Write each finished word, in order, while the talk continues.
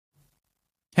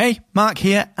Hey, Mark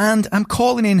here, and I'm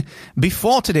calling in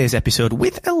before today's episode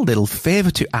with a little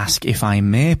favour to ask, if I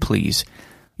may, please.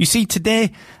 You see,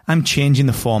 today I'm changing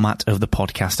the format of the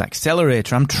Podcast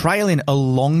Accelerator. I'm trialling a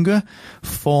longer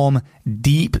form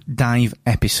deep dive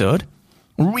episode,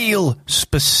 real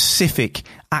specific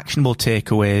actionable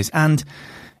takeaways, and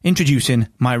introducing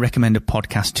my recommended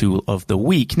podcast tool of the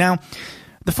week. Now,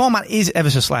 the format is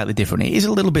ever so slightly different. It is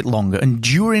a little bit longer, and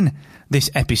during this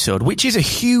episode, which is a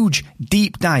huge,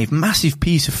 deep dive, massive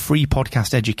piece of free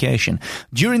podcast education,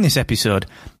 during this episode,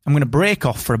 I'm going to break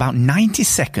off for about 90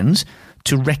 seconds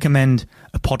to recommend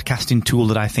a podcasting tool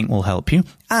that I think will help you.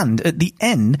 And at the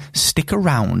end, stick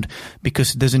around,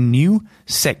 because there's a new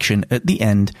section at the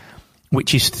end,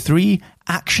 which is 3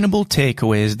 actionable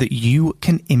takeaways that you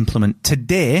can implement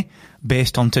today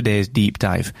based on today's deep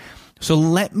dive. So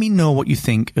let me know what you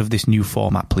think of this new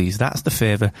format, please. That's the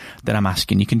favour that I'm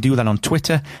asking. You can do that on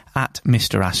Twitter at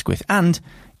Mr. Asquith, and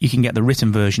you can get the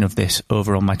written version of this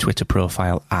over on my Twitter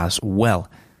profile as well.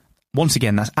 Once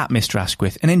again, that's at Mr.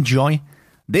 Asquith, and enjoy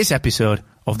this episode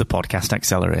of the Podcast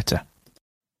Accelerator.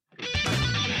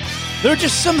 There are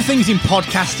just some things in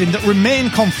podcasting that remain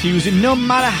confusing no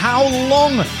matter how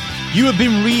long you have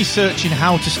been researching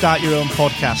how to start your own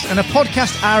podcast. And a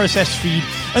podcast RSS feed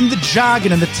and the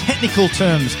jargon and the technical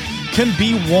terms can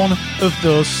be one of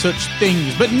those such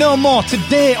things. But no more.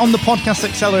 Today on the Podcast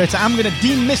Accelerator, I'm going to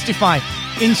demystify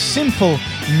in simple,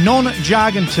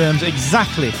 non-jargon terms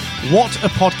exactly what a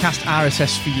podcast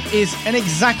RSS feed is and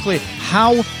exactly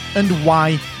how and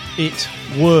why it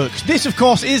works. This, of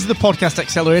course, is the Podcast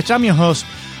Accelerator. I'm your host,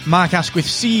 Mark Asquith,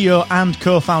 CEO and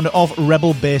co-founder of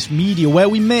Rebel Base Media, where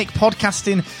we make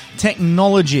podcasting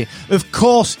technology, of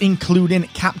course, including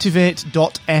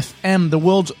Captivate.fm, the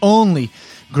world's only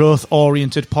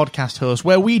growth-oriented podcast host,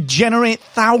 where we generate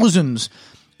thousands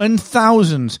and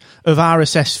thousands of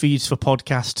RSS feeds for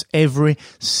podcasts every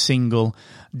single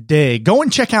day. Go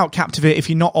and check out Captivate if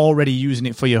you're not already using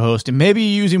it for your hosting. Maybe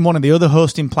you're using one of the other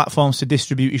hosting platforms to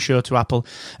distribute your show to Apple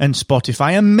and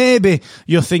Spotify. And maybe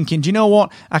you're thinking, do you know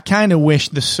what? I kind of wish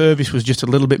the service was just a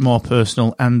little bit more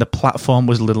personal and the platform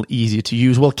was a little easier to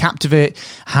use. Well, Captivate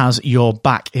has your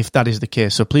back if that is the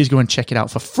case. So please go and check it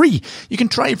out for free. You can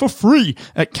try it for free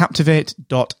at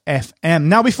Captivate.fm.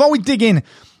 Now, before we dig in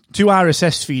to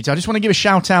RSS feeds, I just want to give a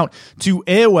shout out to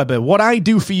Aweber. What I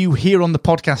do for you here on the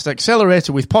Podcast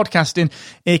Accelerator with podcasting,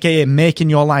 aka making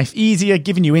your life easier,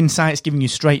 giving you insights, giving you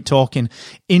straight talking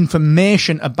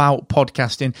information about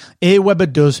podcasting,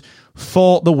 Aweber does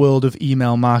for the world of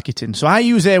email marketing. So I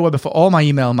use Aweber for all my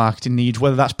email marketing needs,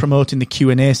 whether that's promoting the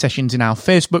Q&A sessions in our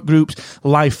Facebook groups,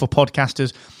 live for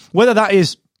podcasters, whether that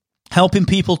is helping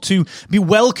people to be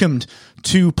welcomed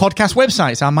to podcast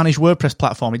websites, our managed WordPress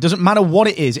platform. It doesn't matter what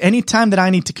it is. Anytime that I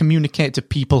need to communicate to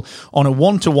people on a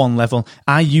one-to-one level,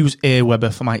 I use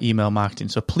Aweber for my email marketing.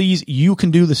 So please, you can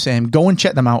do the same. Go and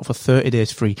check them out for 30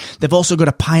 days free. They've also got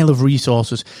a pile of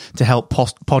resources to help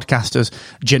podcasters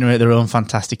generate their own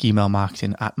fantastic email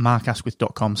marketing at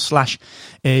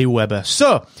markasquith.com/Aweber.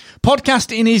 So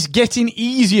podcasting is getting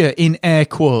easier in air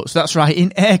quotes. That's right,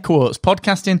 in air quotes.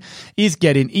 Podcasting is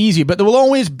getting easier, but there will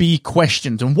always be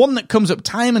questions. And one that comes up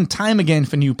time and time again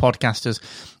for new podcasters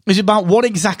is about what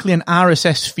exactly an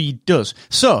RSS feed does.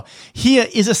 So here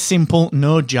is a simple,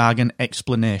 no jargon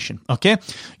explanation. Okay,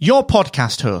 your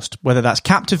podcast host, whether that's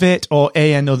Captivate or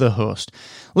another host,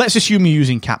 let's assume you're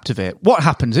using Captivate. What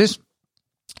happens is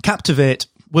Captivate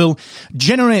will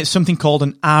generate something called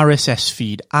an RSS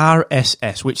feed,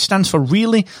 RSS, which stands for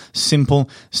really simple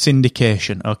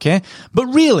syndication, okay? But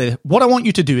really, what I want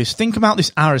you to do is think about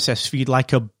this RSS feed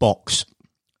like a box.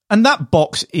 And that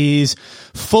box is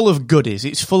full of goodies.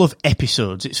 It's full of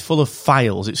episodes. It's full of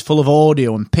files. It's full of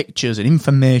audio and pictures and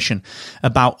information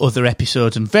about other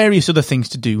episodes and various other things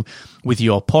to do with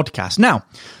your podcast. Now,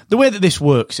 the way that this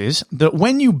works is that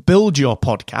when you build your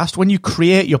podcast, when you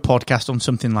create your podcast on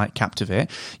something like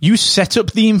Captivate, you set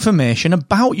up the information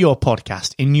about your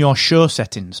podcast in your show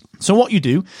settings. So what you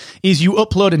do is you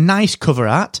upload a nice cover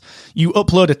art, you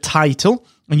upload a title,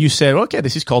 and you say, okay,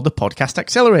 this is called the Podcast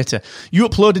Accelerator. You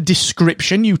upload a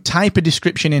description, you type a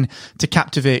description in to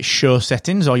Captivate show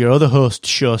settings or your other host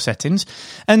show settings.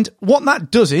 And what that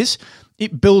does is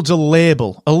it builds a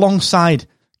label alongside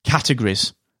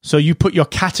categories. So you put your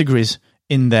categories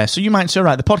in there. So you might say, all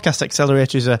right, the Podcast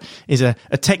Accelerator is a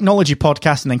technology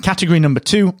podcast. And then category number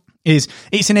 2 is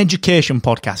it's an education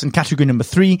podcast. And category number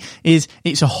 3 is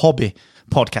it's a hobby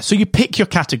podcast. So you pick your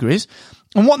categories.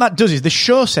 And what that does is the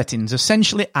show settings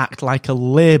essentially act like a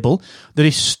label that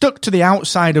is stuck to the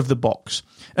outside of the box.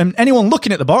 And anyone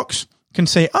looking at the box can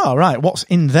say, oh, right, what's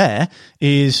in there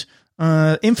is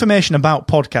information about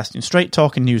podcasting, straight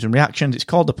talking news and reactions. It's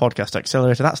called the Podcast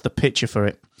Accelerator. That's the picture for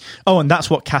it. Oh, and that's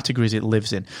what categories it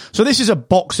lives in. So this is a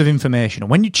box of information. And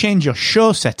when you change your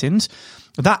show settings,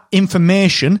 that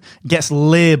information gets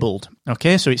labeled.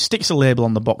 Okay, so it sticks a label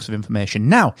on the box of information.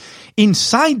 Now,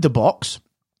 inside the box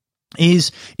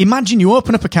is, imagine you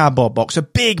open up a cardboard box, a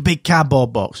big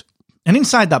cardboard box. And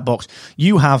inside that box,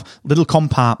 you have little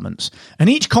compartments. And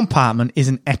each compartment is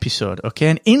an episode, okay?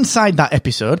 And inside that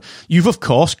episode, you've, of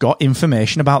course, got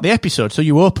information about the episode. So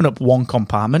you open up one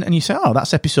compartment and you say, oh,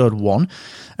 that's episode 1.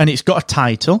 And it's got a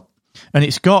title. And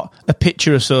it's got a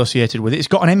picture associated with it. It's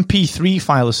got an MP3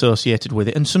 file associated with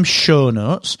it and some show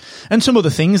notes and some other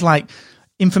things like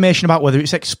information about whether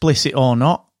it's explicit or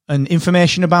not, and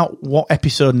information about what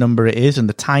episode number it is and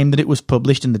the time that it was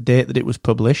published and the date that it was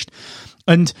published,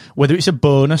 and whether it's a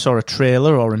bonus or a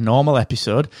trailer or a normal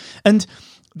episode. And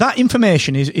that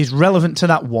information is relevant to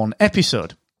that one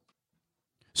episode.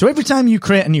 So every time you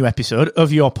create a new episode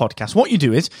of your podcast, what you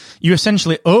do is you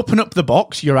essentially open up the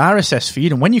box, your RSS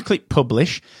feed, and when you click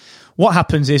publish, what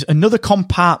happens is another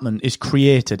compartment is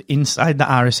created inside the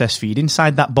RSS feed,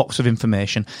 inside that box of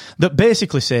information, that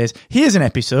basically says, here's an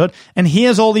episode, and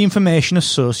here's all the information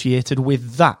associated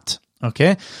with that.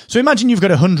 Okay? So imagine you've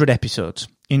got 100 episodes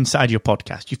inside your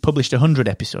podcast. You've published 100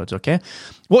 episodes, okay?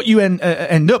 What you end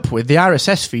up with, the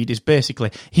RSS feed, is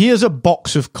basically, here's a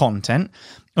box of content.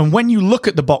 And when you look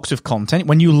at the box of content,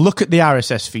 when you look at the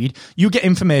RSS feed, you get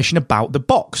information about the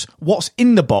box. What's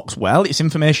in the box? Well, it's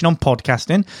information on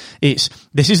podcasting.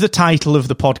 This is the title of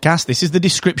the podcast. This is the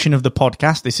description of the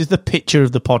podcast. This is the picture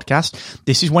of the podcast.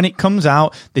 This is when it comes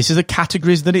out. This is the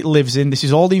categories that it lives in. This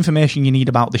is all the information you need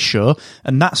about the show.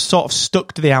 And that's sort of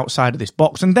stuck to the outside of this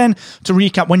box. And then, to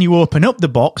recap, when you open up the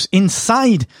box,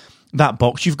 inside that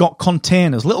box, you've got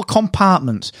containers, little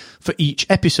compartments for each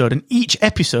episode, and each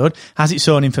episode has its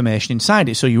own information inside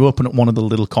it. So you open up one of the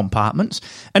little compartments,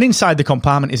 and inside the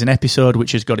compartment is an episode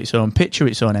which has got its own picture,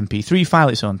 its own MP3 file,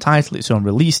 its own title, its own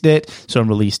release date, its own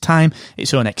release time,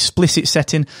 its own explicit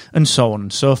setting, and so on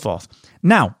and so forth.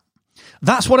 Now,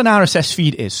 that's what an RSS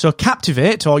feed is. So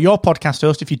Captivate, or your podcast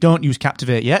host, if you don't use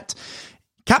Captivate yet,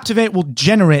 Captivate will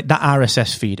generate that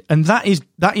RSS feed, and that is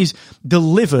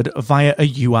delivered via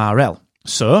a URL.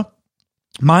 So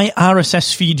my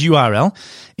RSS feed URL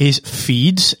is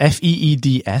feeds,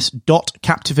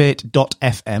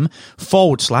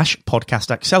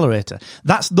 feeds.captivate.fm/podcast accelerator.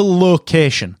 That's the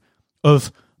location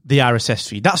of the RSS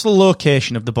feed. That's the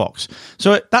location of the box.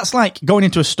 So that's like going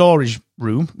into a storage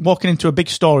room, walking into a big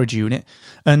storage unit,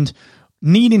 and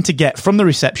needing to get from the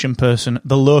reception person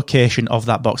the location of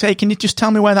that box. Hey, can you just tell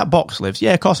me where that box lives?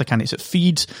 Yeah, of course I can. It's at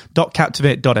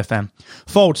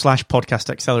feeds.captivate.fm/podcast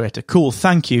accelerator. Cool,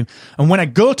 thank you. And when I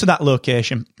go to that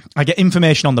location, I get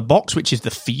information on the box, which is the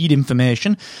feed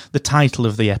information, the title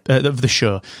of the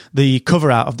show, the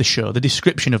cover art of the show, the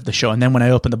description of the show. And then when I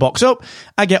open the box up,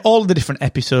 I get all of the different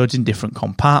episodes in different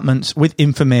compartments with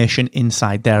information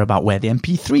inside there about where the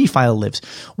MP3 file lives,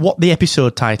 what the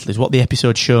episode title is, what the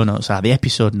episode show notes are, the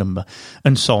episode number,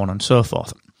 and so on and so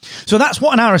forth. So that's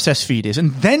what an RSS feed is.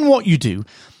 And then what you do,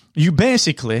 you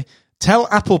basically tell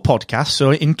Apple Podcasts,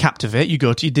 so in Captivate, you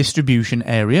go to your distribution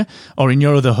area, or in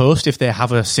your other host, if they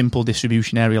have a simple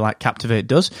distribution area like Captivate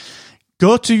does,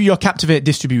 go to your Captivate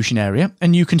distribution area,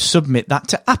 and you can submit that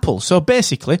to Apple. So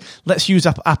basically, let's use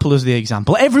Apple as the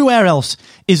example. Everywhere else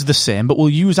is the same, but we'll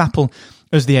use Apple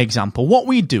as the example. What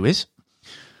we do is,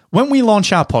 when we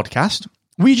launch our podcast,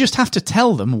 we just have to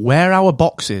tell them where our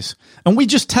box is. And we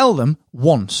just tell them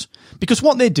once. Because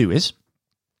what they do is,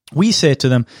 we say to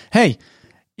them, hey,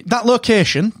 that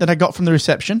location that I got from the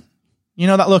reception, you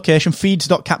know that location,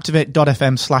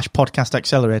 feeds.captivate.fm/podcast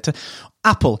accelerator.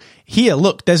 Apple, here,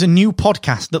 look, there's a new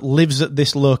podcast that lives at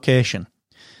this location.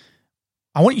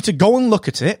 I want you to go and look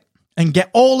at it and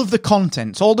get all of the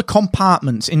contents, all the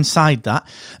compartments inside that,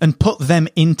 and put them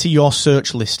into your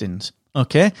search listings.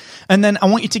 Okay? And then I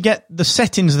want you to get the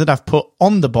settings that I've put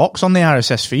on the box, on the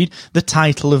RSS feed, the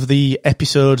title of the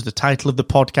episodes, the title of the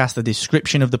podcast, the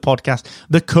description of the podcast,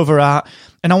 the cover art,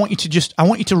 and I want you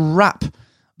to wrap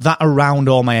that around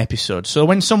all my episodes. So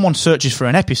when someone searches for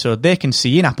an episode, they can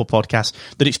see in Apple Podcasts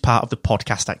that it's part of the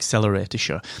Podcast Accelerator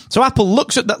show. So Apple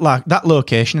looks at that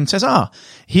location and says,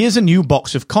 here's a new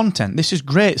box of content. This is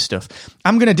great stuff.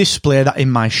 I'm going to display that in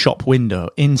my shop window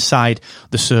inside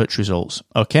the search results.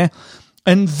 Okay?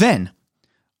 And then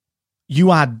you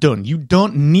are done. You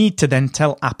don't need to then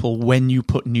tell Apple when you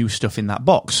put new stuff in that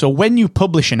box. So when you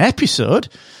publish an episode,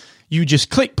 you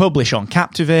just click publish on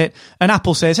Captivate, and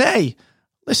Apple says, hey,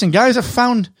 listen, guys, I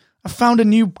found a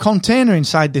new container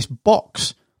inside this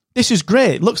box. this is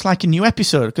great. It looks like a new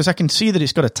episode because I can see that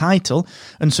it's got a title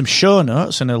and some show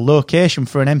notes and a location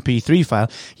for an MP3 file.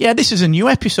 Yeah, this is a new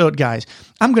episode, guys.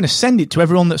 I'm going to send it to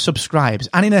everyone that subscribes.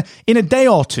 And in a day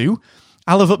or two,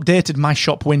 I'll have updated my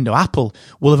shop window. Apple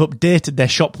will have updated their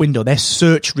shop window, their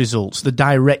search results, the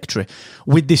directory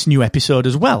with this new episode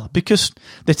as well, because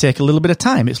they take a little bit of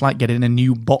time. It's like getting a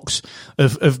new box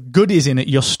of goodies in at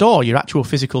your store, your actual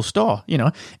physical store. You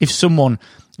know, if someone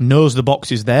knows the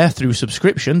box is there through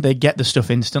subscription, they get the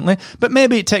stuff instantly, but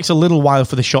maybe it takes a little while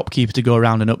for the shopkeeper to go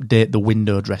around and update the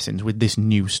window dressings with this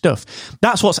new stuff.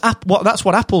 That's what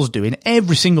Apple's doing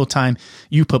every single time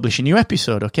you publish a new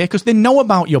episode, okay? Because they know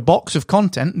about your box of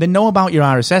content, they know about your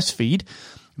RSS feed,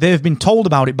 they've been told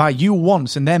about it by you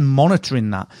once, and they're monitoring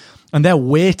that, and they're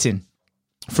waiting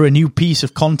for a new piece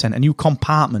of content, a new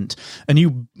compartment, a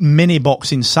new mini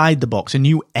box inside the box, a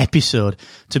new episode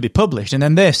to be published. And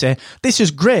then they say, this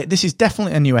is great, this is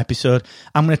definitely a new episode.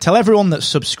 I'm going to tell everyone that's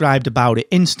subscribed about it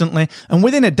instantly. And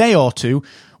within a day or two,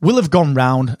 we'll have gone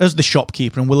round as the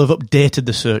shopkeeper and we'll have updated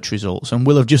the search results and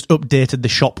we'll have just updated the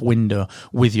shop window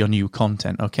with your new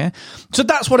content, okay? So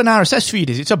that's what an RSS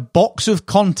feed is. It's a box of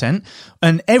content,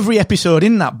 and every episode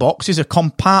in that box is a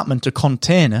compartment, a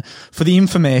container for the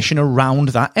information around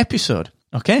that episode,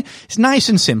 okay? It's nice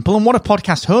and simple, and what a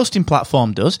podcast hosting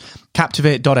platform does,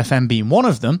 Captivate.fm being one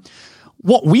of them,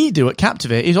 what we do at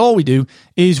Captivate is all we do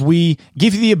is we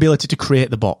give you the ability to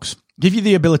create the box. Give you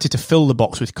the ability to fill the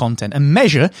box with content and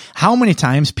measure how many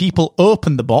times people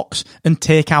open the box and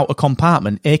take out a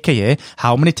compartment, aka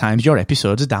how many times your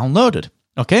episodes are downloaded.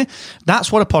 Okay?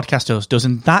 That's what a podcast host does,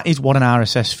 and that is what an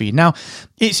RSS feed. Now,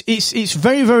 it's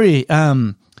very, very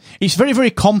it's very,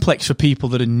 very complex for people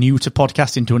that are new to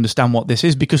podcasting to understand what this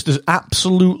is, because there's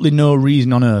absolutely no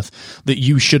reason on earth that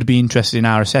you should be interested in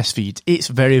RSS feeds. It's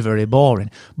very, very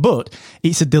boring. But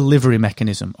it's a delivery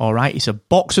mechanism, all right? It's a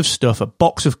box of stuff, a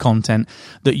box of content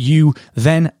that you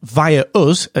then, via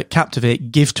us at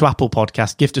Captivate, give to Apple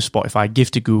Podcasts, give to Spotify,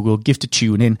 give to Google, give to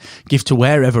TuneIn, give to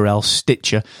wherever else,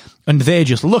 Stitcher. And they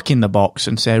just look in the box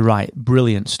and say, right,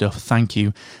 brilliant stuff, thank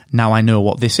you. Now I know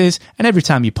what this is. And every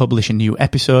time you publish a new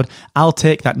episode, I'll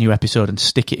take that new episode and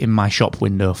stick it in my shop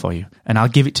window for you. And I'll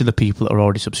give it to the people that are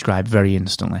already subscribed very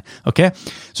instantly. Okay?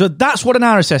 So that's what an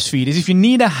RSS feed is. If you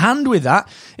need a hand with that,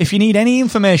 if you need any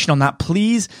information on that,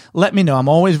 please let me know. I'm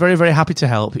always very, very happy to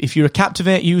help. If you're a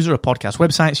Captivate user, a podcast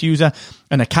websites user,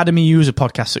 an Academy user,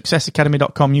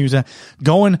 podcastsuccessacademy.com user,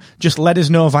 go and just let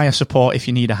us know via support if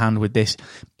you need a hand with this.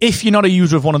 If you're not a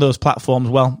user of one of those platforms,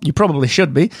 well, you probably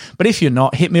should be. But if you're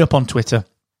not, hit me up on Twitter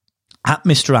at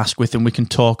Mr. Asquith and we can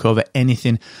talk over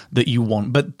anything that you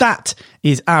want. But that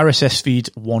is RSS Feeds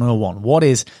 101. What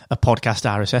is a podcast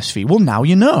RSS feed? Well, now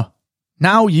you know.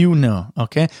 Now you know,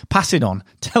 okay? Pass it on.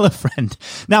 Tell a friend.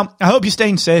 Now, I hope you're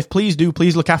staying safe. Please do.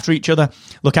 Please look after each other.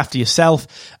 Look after yourself.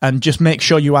 And just make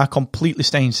sure you are completely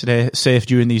staying safe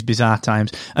during these bizarre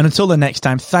times. And until the next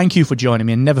time, thank you for joining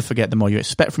me. And never forget, the more you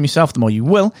expect from yourself, the more you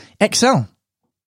will excel.